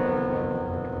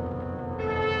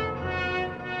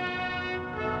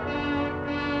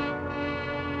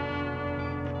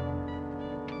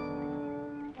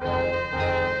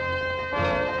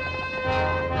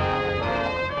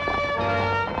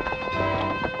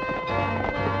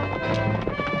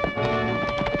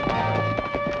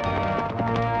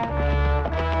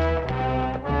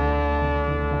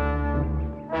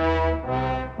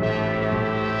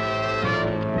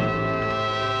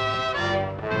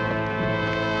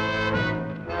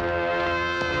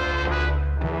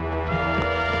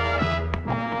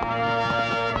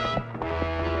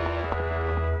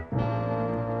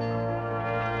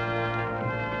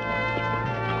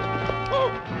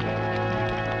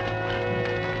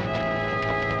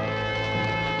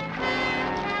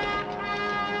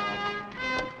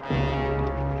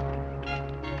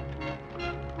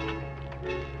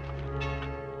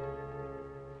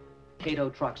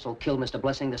 Cato Troxel killed Mr.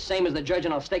 Blessing the same as the judge,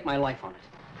 and I'll stake my life on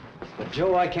it. But,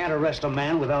 Joe, I can't arrest a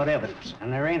man without evidence,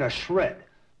 and there ain't a shred.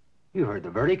 You heard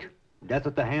the verdict. Death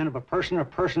at the hand of a person or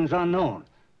persons unknown.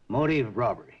 Motive,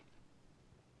 robbery.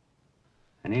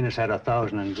 And Enos had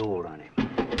 1,000 in gold on him.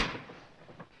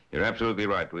 You're absolutely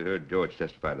right. We heard George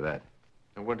testify to that.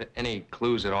 And what, any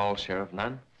clues at all, Sheriff?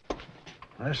 None?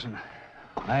 Listen,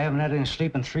 I haven't had any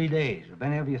sleep in 3 days. If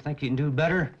any of you think you can do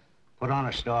better, put on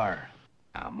a star.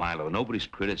 Now, Milo, nobody's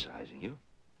criticizing you.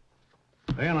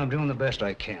 Well, I'm doing the best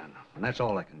I can, and that's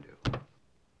all I can do.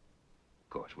 Of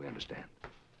course, we understand.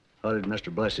 How did Mr.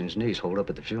 Blessing's niece hold up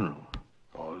at the funeral?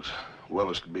 Oh, as well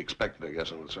as could be expected, I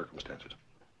guess, under the circumstances.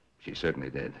 She certainly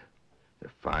did. A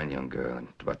fine young girl, and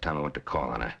it's about time I went to call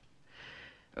on her.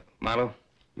 Milo,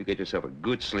 you get yourself a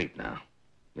good sleep now.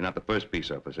 You're not the first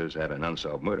peace officer who's had an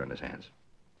unsolved murder on his hands.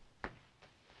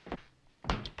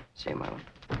 See you, Milo.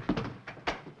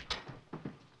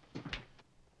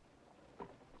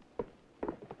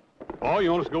 Oh,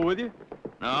 you want us to go with you?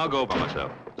 No, I'll go by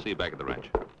myself. See you back at the ranch.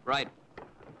 Right.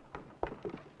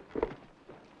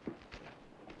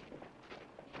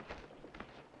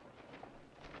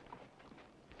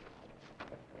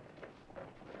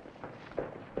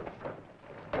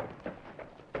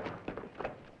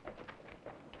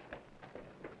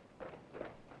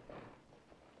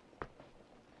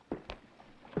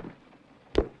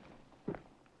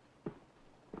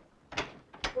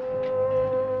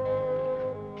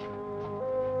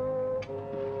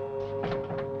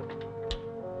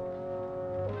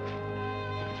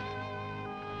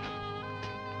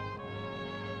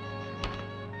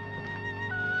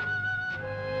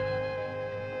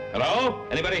 Hello?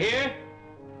 Anybody here?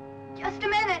 Just a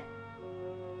minute.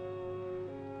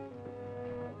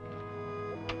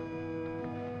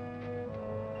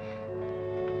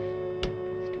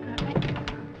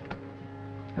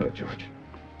 Hello, George.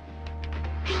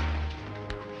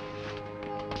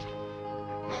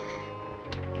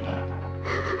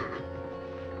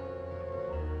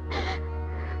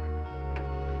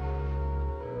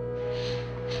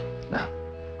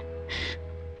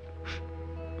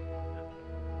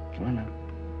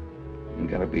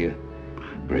 be a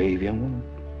brave young woman.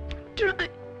 Try.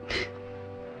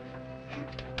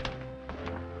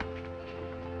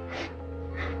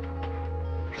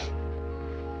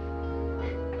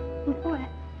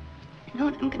 You know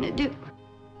what I'm gonna do?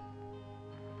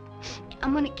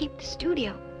 I'm gonna keep the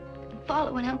studio and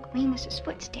follow in Uncle Enos's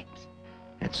footsteps.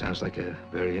 That sounds like a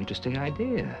very interesting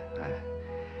idea.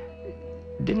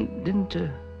 Didn't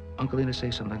Uncle Enos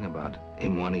say something about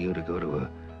him wanting you to go to a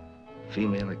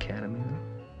female academy?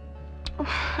 Oh,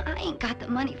 I ain't got the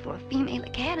money for a female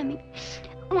academy.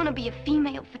 I want to be a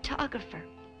female photographer.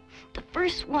 The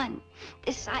first one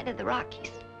this side of the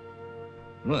Rockies.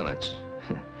 Well, it's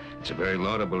a very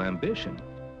laudable ambition.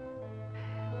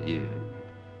 You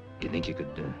think you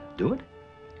could do it?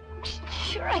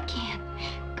 Sure I can.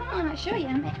 Come on, I'll show you.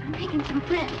 I'm making some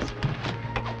friends.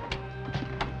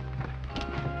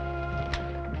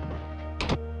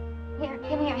 Here,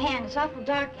 give me your hand. It's awful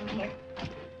dark in here.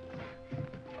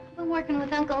 I've been working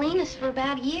with Uncle Enos for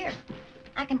about a year.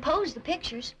 I can pose the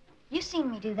pictures. You've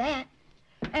seen me do that.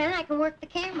 And I can work the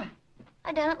camera.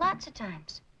 I've done it lots of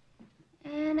times.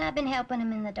 And I've been helping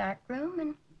him in the dark room,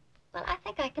 and, well, I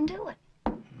think I can do it.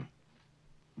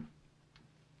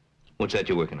 What's that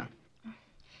you're working on?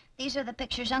 These are the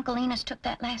pictures Uncle Enos took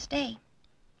that last day.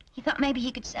 He thought maybe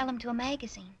he could sell them to a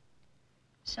magazine.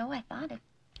 So I thought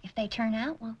if they turn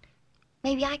out, well,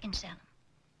 maybe I can sell them.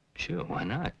 Sure, why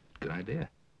not? Good idea.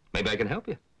 Maybe I can help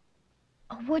you.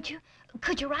 Oh, would you?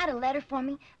 Could you write a letter for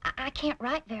me? I can't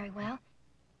write very well.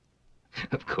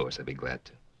 Of course, I'd be glad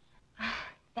to.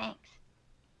 Thanks.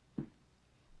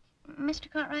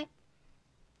 Mr. Cartwright,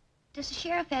 does the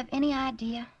sheriff have any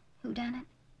idea who done it?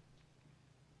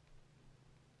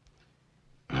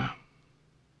 No.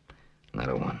 Not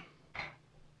a one.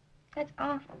 That's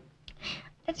awful.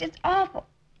 That's just awful.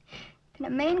 That a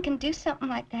man can do something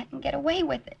like that and get away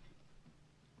with it.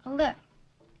 Oh, look.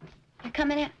 They're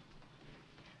coming out.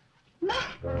 Look!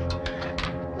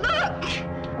 Look!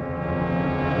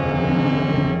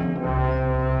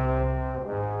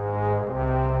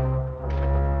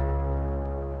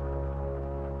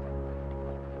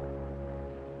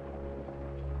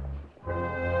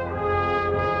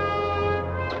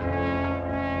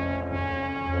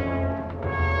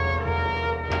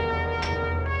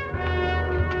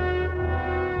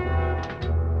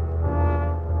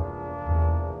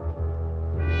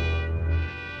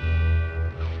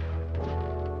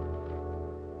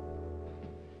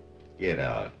 Get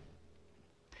out.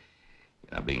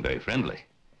 You're not being very friendly.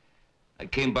 I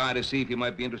came by to see if you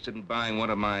might be interested in buying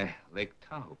one of my Lake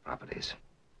Tahoe properties.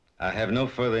 I have no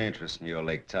further interest in your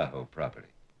Lake Tahoe property.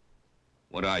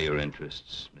 What are your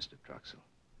interests, Mr. Troxell?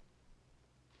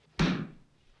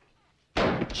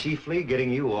 Chiefly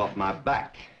getting you off my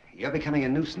back. You're becoming a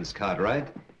nuisance, Cartwright.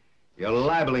 You're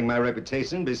libeling my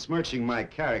reputation, besmirching my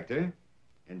character,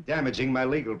 and damaging my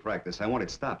legal practice. I want it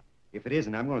stopped. If it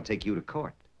isn't, I'm going to take you to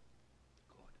court.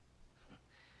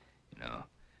 No,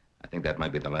 I think that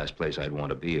might be the last place I'd want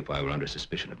to be if I were under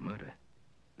suspicion of murder.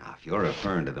 Now, if you're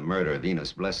referring to the murder of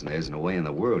Enos Blesson, there isn't a way in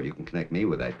the world you can connect me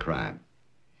with that crime.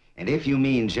 And if you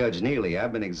mean Judge Neely,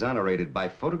 I've been exonerated by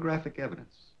photographic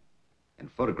evidence.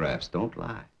 And photographs don't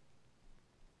lie.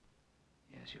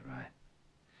 Yes, you're right.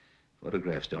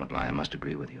 Photographs don't lie, I must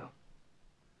agree with you.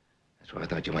 That's why I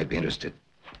thought you might be interested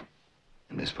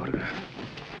in this photograph.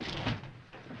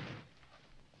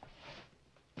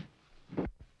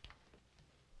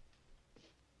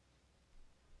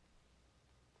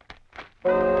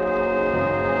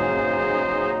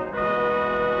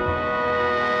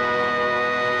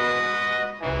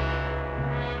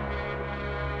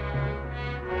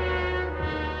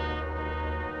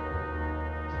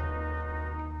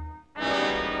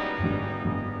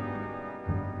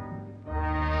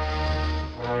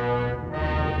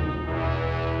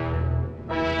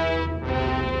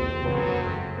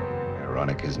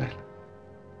 Ironic, isn't it?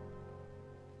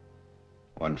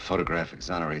 One photograph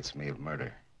exonerates me of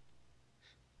murder.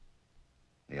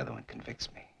 The other one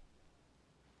convicts me.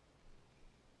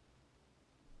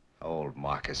 Old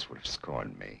Marcus would have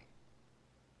scorned me.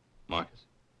 Marcus?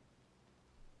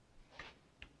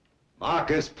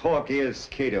 Marcus Porcius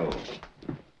Cato,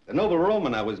 the noble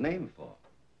Roman I was named for.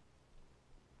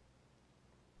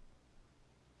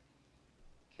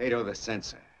 Cato the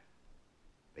censor,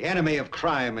 the enemy of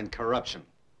crime and corruption.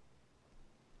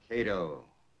 Cato,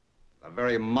 the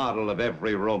very model of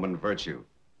every Roman virtue.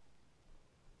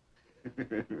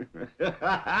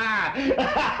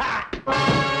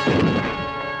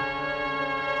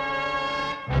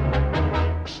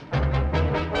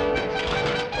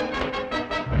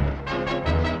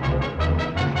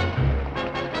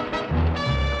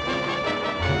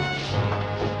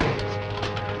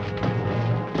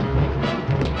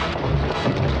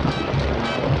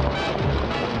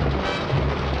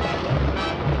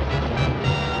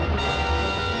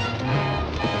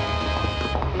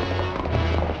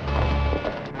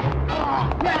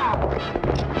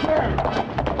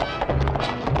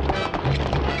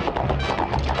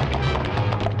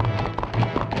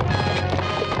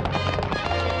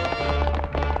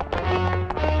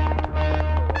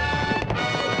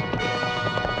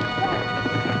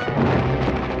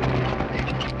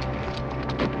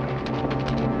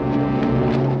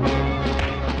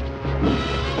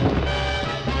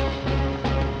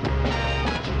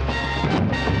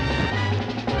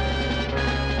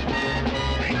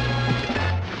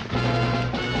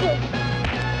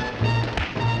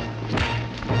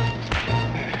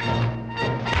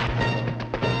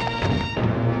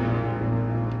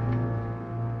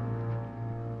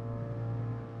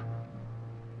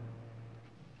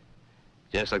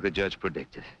 Just like the judge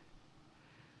predicted.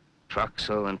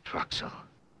 Troxel and Troxel.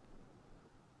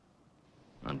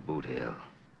 On Boot Hill.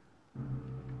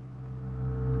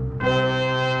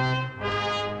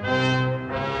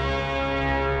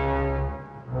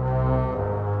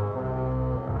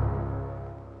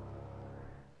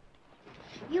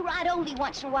 You ride Oldie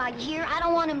once in a while, you hear? I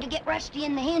don't want him to get rusty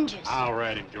in the hinges. I'll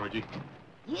ride him, Georgie.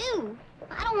 You?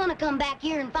 I don't want to come back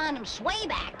here and find him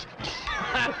sway-backed.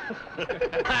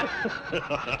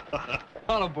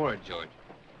 All aboard, George.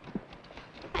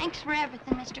 Thanks for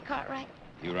everything, Mr. Cartwright.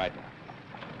 You right now.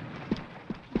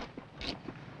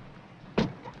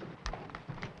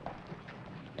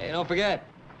 Hey, don't forget.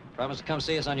 Promise to come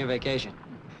see us on your vacation.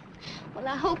 Well,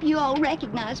 I hope you all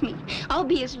recognize me. I'll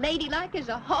be as ladylike as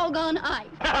a hog on ice.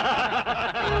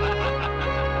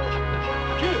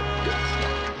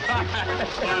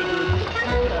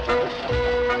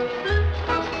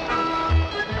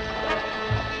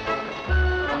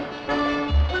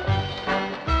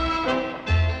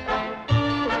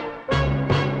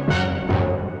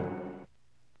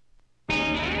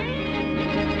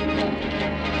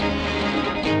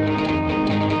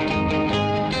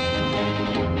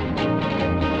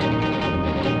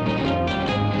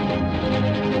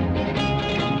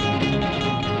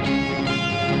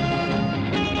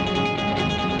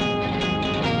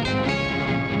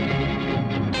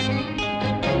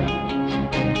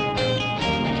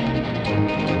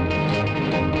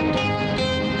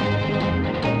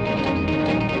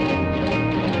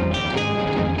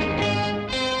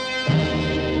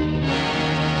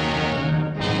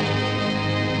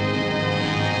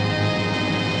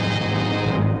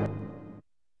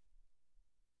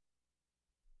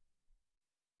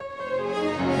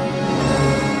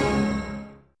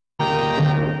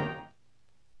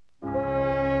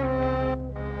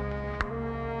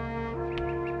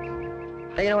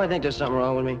 Hey, you know, I think there's something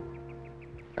wrong with me.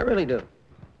 I really do.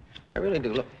 I really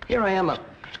do. Look, here I am.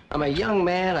 I'm a young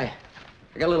man. I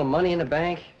got a little money in the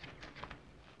bank.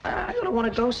 I don't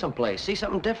want to go someplace, see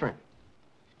something different.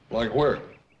 Like where?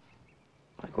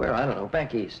 Like where? I don't know.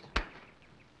 Back east.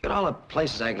 Got all the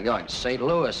places I can go. St.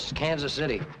 Louis, Kansas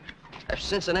City,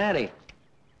 Cincinnati.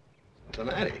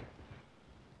 Cincinnati?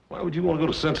 Why would you want to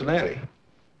go to Cincinnati?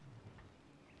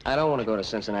 I don't want to go to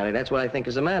Cincinnati. That's what I think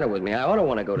is the matter with me. I ought to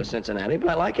want to go to Cincinnati, but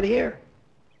I like it here.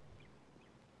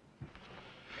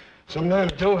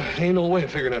 Sometimes, Joe, ain't no way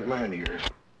of figuring that mind of yours.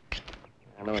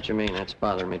 I know what you mean. That's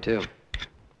bothering me, too.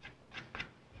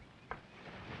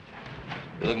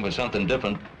 You're looking for something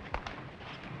different.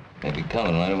 Maybe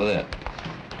coming right over there.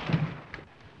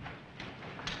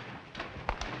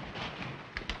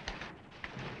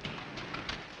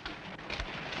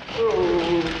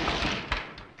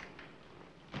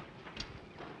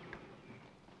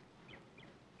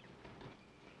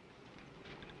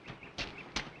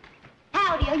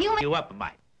 Howdy, are you... You up a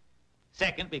mite.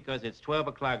 Second, because it's 12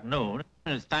 o'clock noon,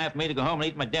 and it's time for me to go home and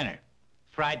eat my dinner.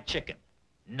 Fried chicken,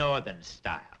 northern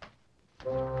style.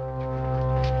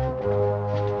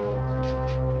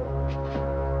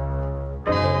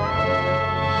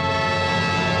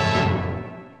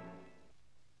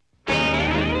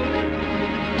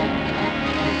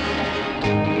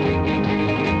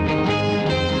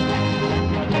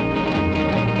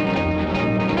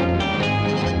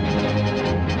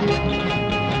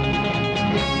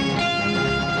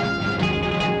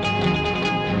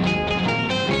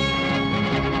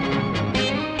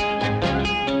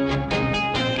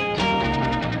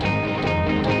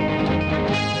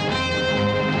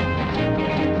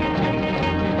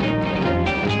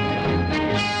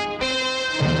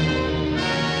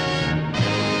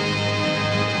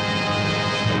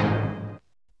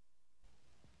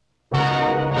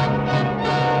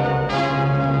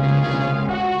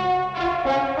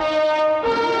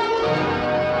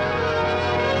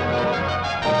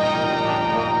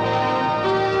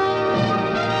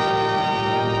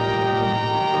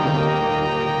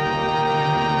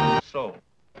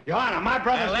 Your Honor, my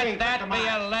brother's Now, name... let that be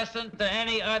a lesson to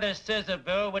any other scissor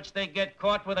bill which they get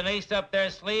caught with an ace up their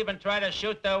sleeve and try to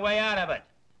shoot their way out of it.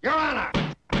 Your Honor!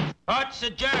 Court's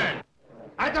adjourned.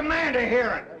 I demand a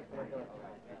hearing.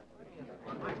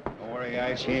 Don't worry,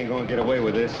 Ice. He ain't gonna get away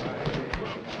with this.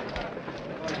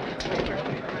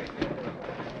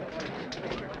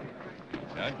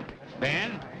 Judge,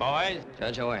 Ben, boys.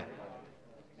 Judge, how are you?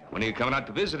 When are you coming out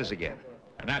to visit us again?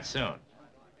 Not soon.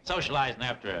 Socializing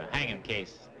after a hanging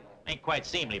case ain't quite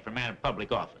seemly for a man in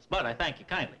public office, but I thank you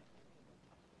kindly.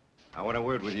 I want a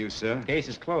word with you, sir. Case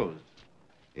is closed.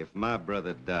 If my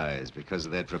brother dies because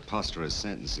of that preposterous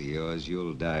sentence of yours,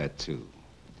 you'll die too.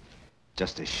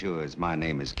 Just as sure as my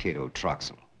name is Cato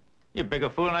Troxel. You're a bigger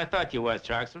fool than I thought you was,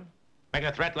 Troxel. Make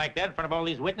a threat like that in front of all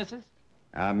these witnesses?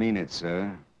 I mean it,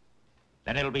 sir.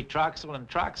 Then it'll be Troxell and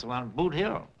Troxell on Boot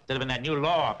Hill, instead of in that new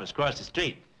law office across the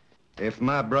street. If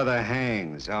my brother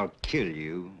hangs, I'll kill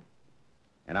you.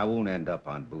 And I won't end up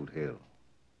on Boot Hill.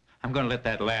 I'm going to let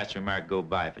that last remark go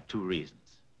by for 2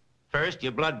 reasons. First,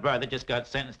 your blood brother just got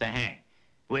sentenced to hang,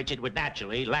 which it would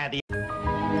naturally lather.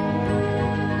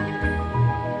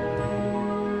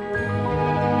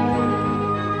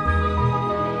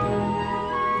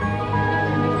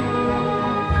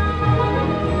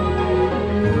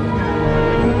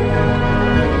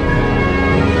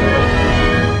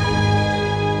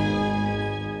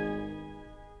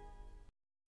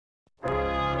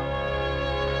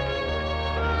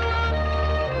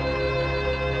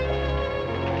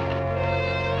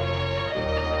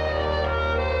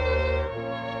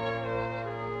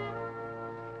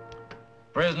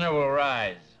 Prisoner will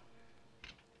rise.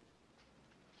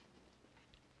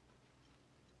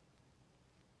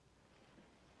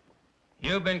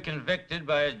 You've been convicted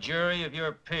by a jury of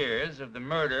your peers of the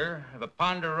murder of a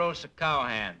Ponderosa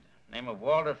cowhand, name of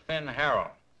Walter Finn Harrell,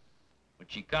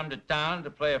 which he come to town to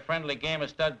play a friendly game of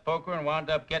stud poker and wound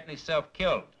up getting himself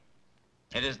killed.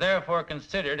 It is therefore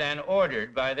considered and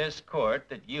ordered by this court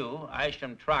that you,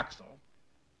 Isham Troxell,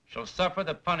 shall suffer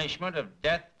the punishment of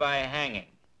death by hanging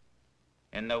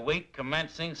in the week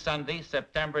commencing Sunday,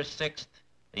 September 6th,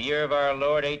 the year of our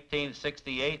Lord,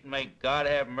 1868, and may God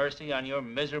have mercy on your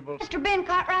miserable... Mr. Ben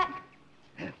Cartwright?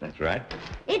 That's right.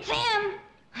 It's him.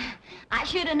 I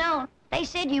should have known. They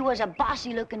said you was a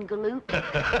bossy-looking galoot.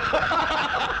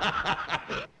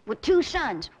 With 2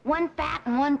 sons, one fat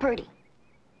and one pretty.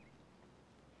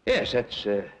 Yes, that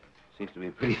seems to be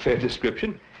a pretty fair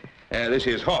description. This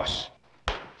is Hoss,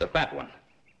 the fat one.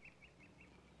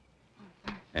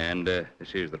 And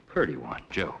this here's the pretty one,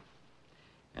 Joe.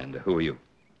 And who are you?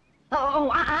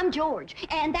 I'm George,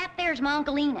 and that there's my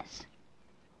Uncle Enos.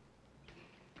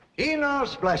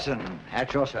 Enos Blessing,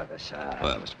 at your service, sir.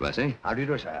 Well, Mr. Blessing. How do you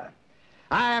do, sir?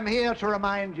 I am here to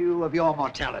remind you of your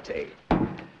mortality.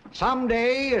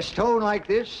 Someday, a stone like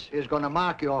this is going to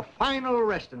mark your final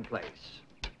resting place.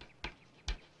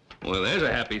 Well, there's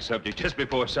a happy subject just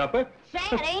before supper.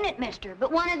 Sad, ain't it, mister?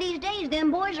 But one of these days, them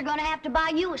boys are gonna have to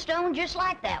buy you a stone just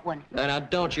like that one. Now,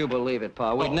 don't you believe it,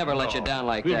 Pa. We'd never let you down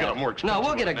like We'll that. get a more expensive No,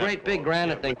 we'll get a one, great big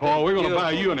granite thing. Oh, we're going to buy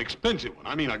you an expensive one.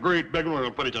 I mean, a great big one. We're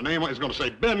going to put your name on it. It's going to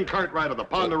say Ben Cartwright of the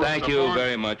Ponderosa. Thank you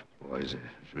very much. Boys,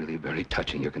 it's really very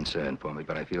touching your concern for me,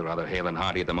 but I feel rather hale and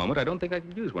hearty at the moment. I don't think I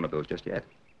can use one of those just yet.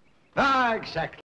 Ah, exactly.